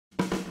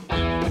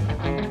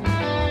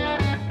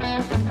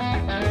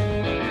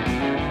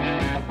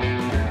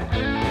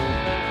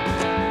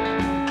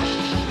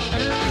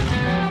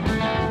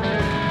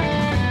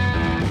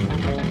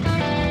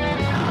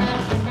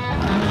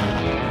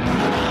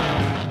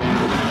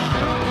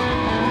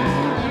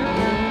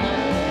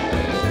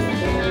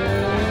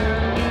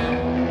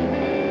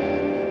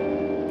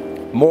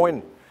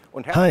Moin.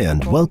 Hi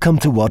and welcome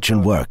to Watch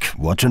and Work.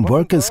 Watch and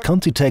Work is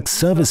ContiTech's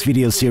service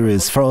video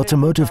series for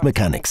automotive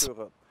mechanics.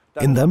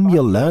 In them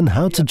you'll learn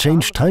how to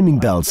change timing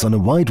belts on a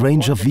wide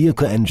range of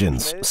vehicle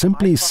engines,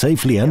 simply,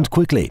 safely and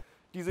quickly.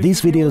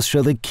 These videos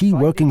show the key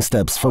working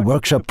steps for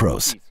workshop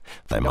pros.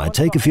 They might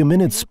take a few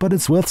minutes, but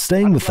it's worth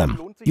staying with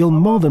them. You'll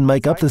more than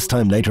make up this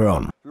time later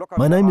on.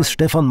 My name is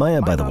Stefan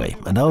Meyer, by the way,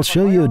 and I'll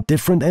show you a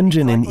different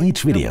engine in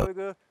each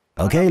video.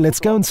 Okay, let's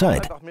go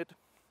inside.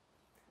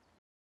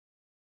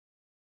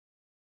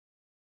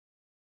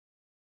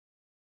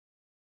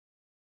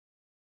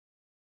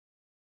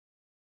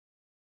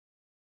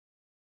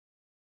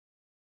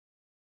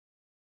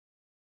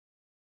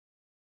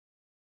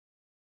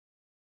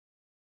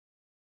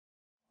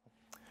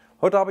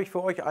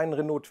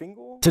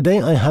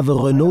 Today I have a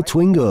Renault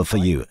Twingo for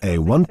you, a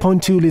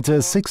 1.2-liter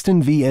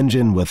 16V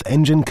engine with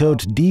engine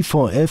code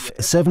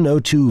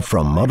D4F702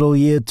 from model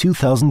year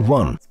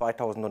 2001.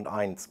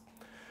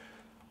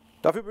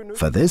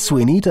 For this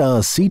we need our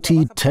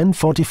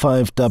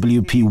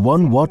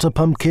CT1045WP1 water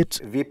pump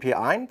kit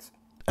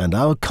and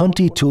our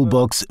Conti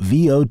Toolbox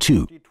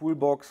V02.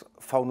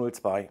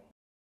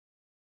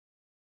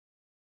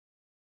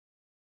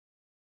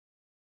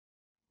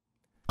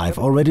 I've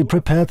already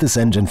prepared this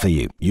engine for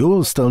you.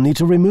 You'll still need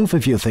to remove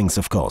a few things,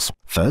 of course.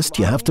 First,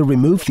 you have to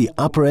remove the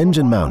upper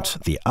engine mount,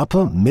 the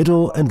upper,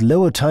 middle and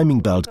lower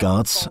timing belt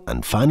guards,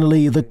 and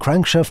finally the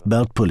crankshaft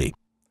belt pulley.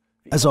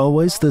 As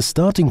always, the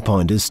starting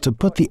point is to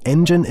put the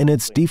engine in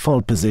its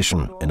default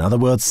position, in other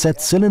words,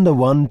 set cylinder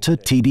 1 to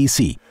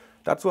TDC.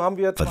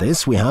 For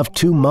this, we have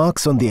two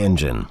marks on the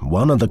engine,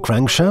 one on the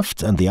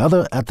crankshaft and the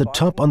other at the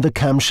top on the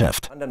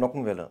camshaft.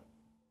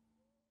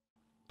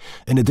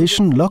 In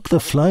addition, lock the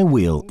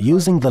flywheel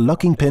using the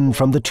locking pin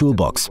from the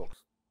toolbox.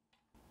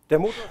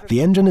 The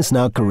engine is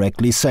now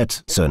correctly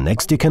set, so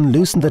next you can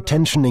loosen the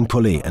tensioning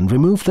pulley and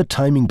remove the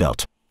timing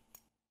belt.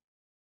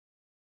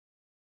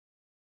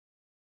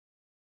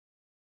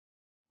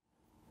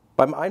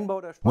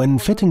 When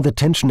fitting the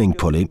tensioning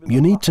pulley,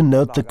 you need to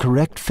note the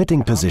correct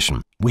fitting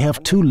position. We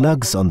have two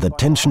lugs on the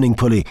tensioning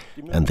pulley,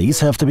 and these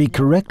have to be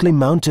correctly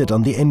mounted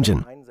on the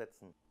engine.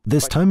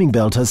 This timing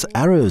belt has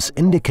arrows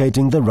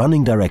indicating the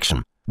running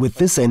direction. With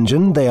this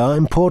engine, they are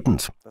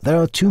important. There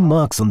are two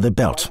marks on the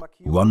belt.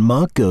 One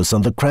mark goes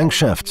on the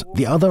crankshaft,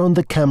 the other on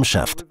the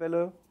camshaft.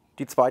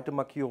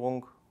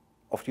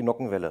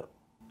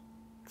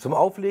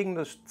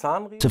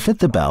 To fit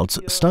the belt,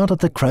 start at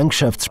the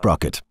crankshaft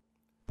sprocket.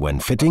 When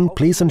fitting,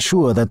 please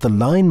ensure that the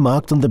line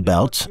marked on the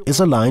belt is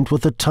aligned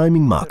with the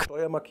timing mark.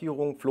 The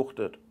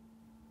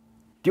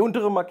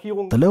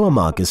lower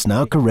mark is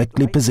now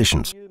correctly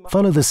positioned.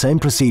 Follow the same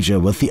procedure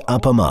with the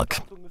upper mark.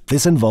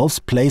 This involves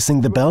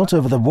placing the belt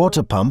over the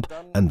water pump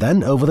and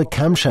then over the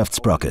camshaft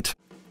sprocket.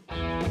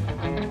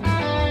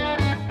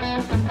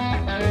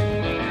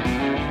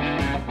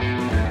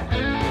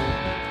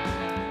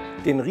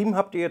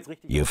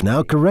 You've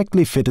now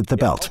correctly fitted the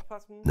belt.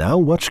 Now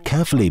watch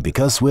carefully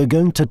because we're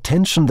going to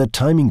tension the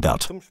timing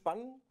belt.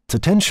 To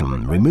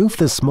tension, remove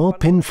the small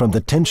pin from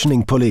the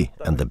tensioning pulley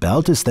and the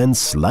belt is then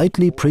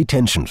slightly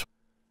pre-tensioned.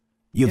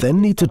 You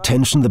then need to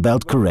tension the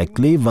belt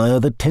correctly via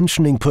the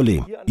tensioning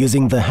pulley,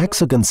 using the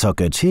hexagon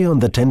socket here on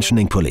the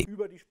tensioning pulley.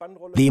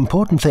 The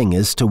important thing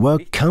is to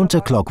work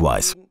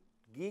counterclockwise.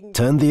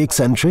 Turn the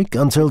eccentric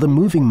until the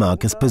moving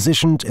mark is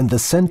positioned in the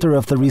center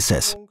of the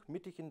recess.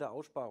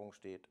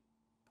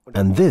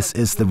 And this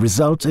is the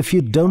result if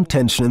you don't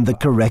tension in the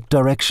correct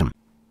direction.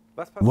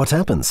 What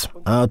happens?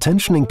 Our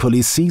tensioning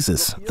pulley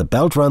seizes, the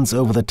belt runs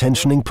over the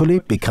tensioning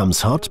pulley,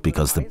 becomes hot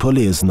because the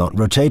pulley is not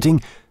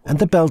rotating, and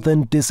the belt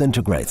then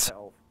disintegrates.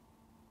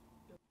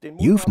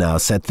 You've now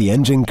set the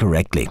engine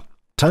correctly.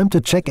 Time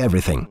to check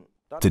everything.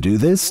 To do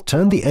this,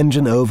 turn the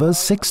engine over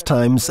 6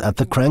 times at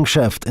the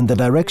crankshaft in the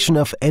direction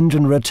of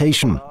engine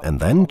rotation and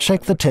then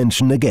check the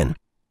tension again.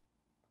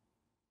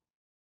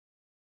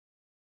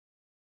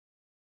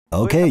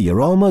 Okay,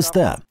 you're almost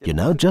there. You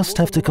now just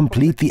have to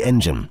complete the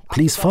engine.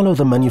 Please follow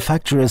the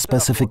manufacturer's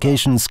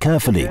specifications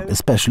carefully,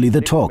 especially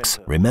the torques.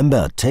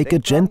 Remember, take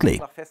it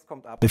gently.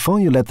 Before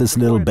you let this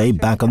little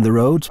babe back on the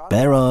road,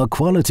 bear our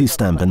quality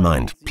stamp in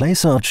mind.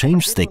 Place our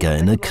change sticker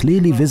in a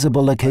clearly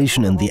visible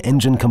location in the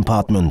engine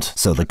compartment,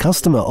 so the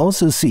customer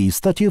also sees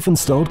that you've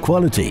installed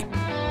quality.